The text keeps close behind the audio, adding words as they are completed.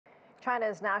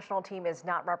China's national team is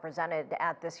not represented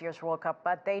at this year's World Cup,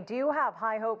 but they do have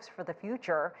high hopes for the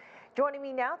future. Joining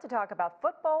me now to talk about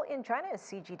football in China is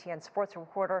CGTN sports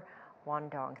reporter Wang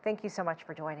Dong. Thank you so much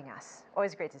for joining us.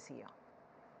 Always great to see you.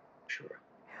 Sure.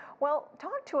 Well,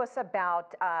 talk to us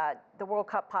about the World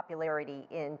Cup popularity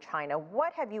in China.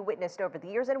 What have you witnessed over the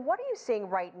years, and what are you seeing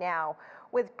right now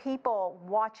with people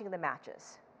watching the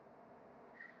matches?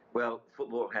 Well,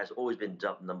 football has always been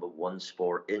dubbed #1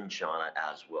 sport in China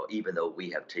as well, even though we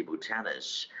have table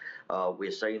tennis.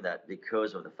 We're saying that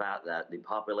because of the fact that the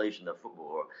population of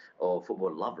football or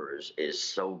football lovers is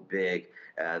so big,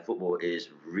 football is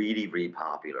really, really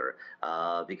popular.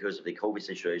 Because of the COVID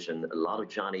situation, a lot of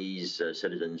Chinese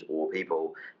citizens or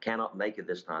people cannot make it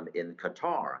this time in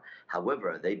Qatar.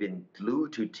 However, they've been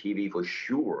glued to TV for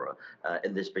sure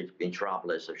in this big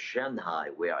metropolis of Shanghai,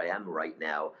 where I am right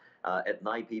now. At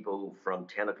night, people from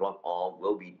 10 o'clock on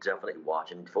will be definitely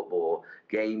watching football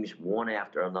games one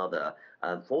after another.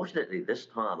 Unfortunately, this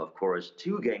time, of course,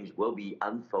 2 games will be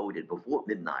unfolded before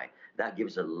midnight. That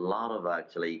gives a lot of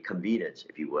actually convenience,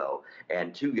 if you will.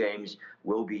 And 2 games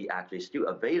will be actually still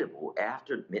available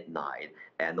after midnight.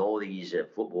 And all these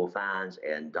football fans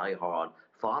and diehard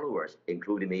followers,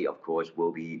 including me, of course,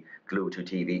 will be glued to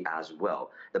TV as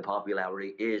well. The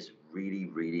popularity is really,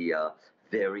 really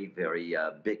very, very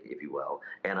big, if you will.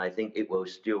 And I think it will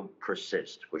still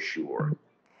persist for sure.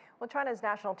 Well, China's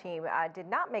national team did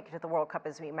not make it to the World Cup,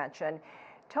 as we mentioned.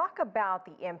 Talk about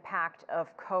the impact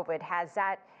of COVID. Has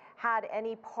that had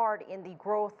any part in the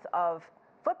growth of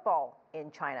football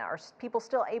in China? Are people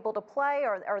still able to play,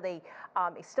 or are they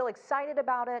still excited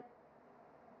about it?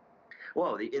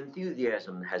 Well, the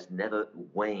enthusiasm has never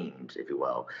waned, if you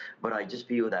will. But I just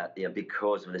feel that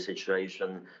because of the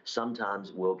situation,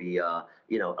 sometimes will be a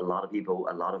lot of people,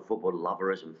 a lot of football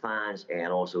lovers and fans,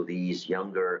 and also these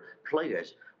younger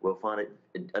players will find it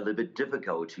a little bit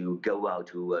difficult to go out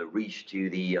to reach to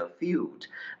the field.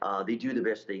 They do the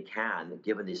best they can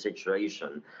given the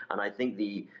situation, and I think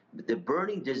the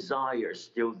burning desire is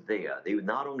still there. They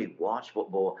not only watch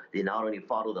football, they not only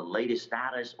follow the latest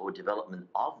status or development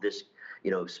of this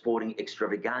sporting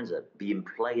extravaganza being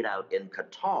played out in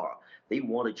Qatar. They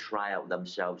want to try out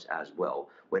themselves as well.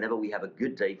 Whenever we have a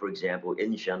good day, for example,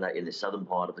 in Shanghai, in the southern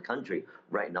part of the country,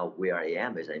 right now where I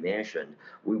am, as I mentioned,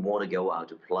 we want to go out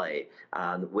to play.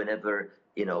 And whenever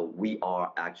we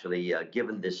are actually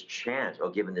given this chance or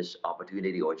given this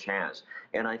opportunity or chance,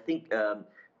 and I think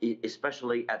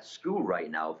especially at school right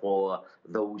now, for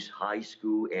those high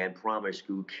school and primary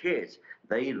school kids,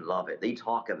 they love it. They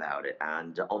talk about it,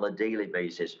 and on a daily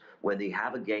basis, when they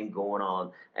have a game going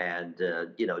on, and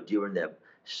during their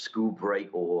school break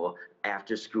or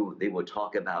after school, they will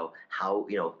talk about how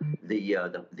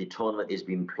the tournament is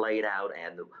being played out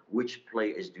and which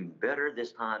player is doing better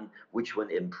this time, which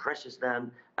one impresses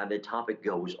them, and the topic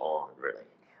goes on really.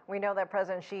 We know that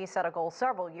President Xi set a goal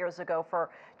several years ago for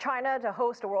China to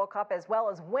host a World Cup as well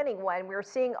as winning one. We're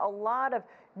seeing a lot of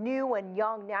new and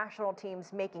young national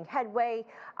teams making headway,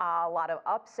 a lot of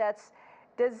upsets.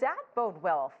 Does that bode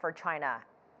well for China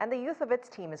and the youth of its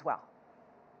team as well?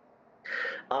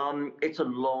 It's a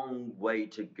long way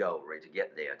to go, right, to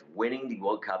get there. Winning the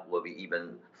World Cup will be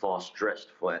even far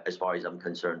stretched for, as far as I'm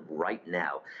concerned, right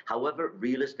now. However,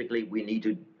 realistically, we need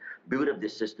to build up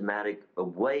this systematic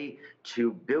way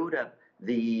to build up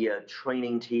the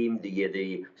training team,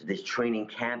 this training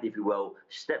camp, if you will,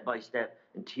 step by step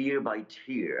and tier by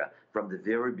tier from the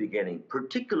very beginning,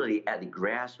 particularly at the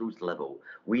grassroots level.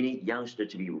 We need youngsters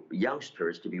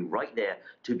to be right there,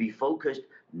 to be focused,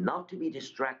 not to be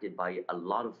distracted by a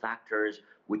lot of factors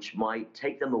which might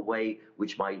take them away,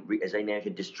 which might, as I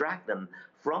mentioned, distract them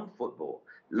from football.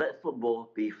 Let football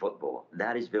be football.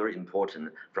 That is very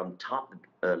important from top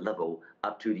level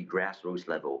up to the grassroots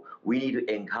level. We need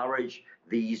to encourage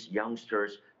these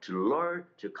youngsters to learn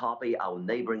to copy our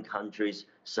neighboring countries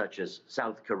such as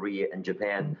South Korea and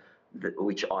Japan,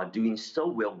 which are doing so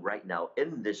well right now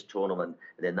in this tournament.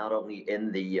 They're not only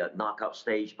in the knockout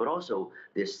stage, but also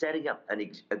they're setting up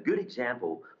a good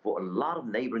example for a lot of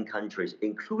neighboring countries,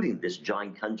 including this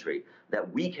giant country,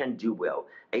 that we can do well.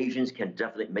 Asians can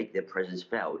definitely make their presence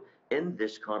felt in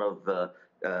this kind of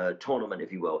tournament,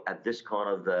 if you will, at this kind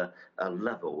of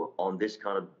level, on this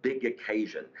kind of big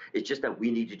occasion. It's just that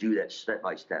we need to do that step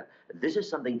by step. This is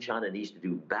something China needs to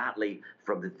do badly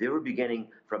from the very beginning,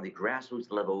 from the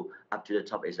grassroots level up to the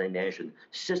top, as I mentioned,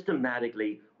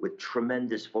 systematically with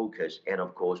tremendous focus and,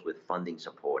 of course, with funding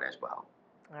support as well.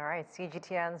 All right,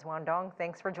 CGTN's Wang Dong,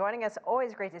 thanks for joining us.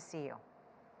 Always great to see you.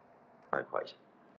 Likewise.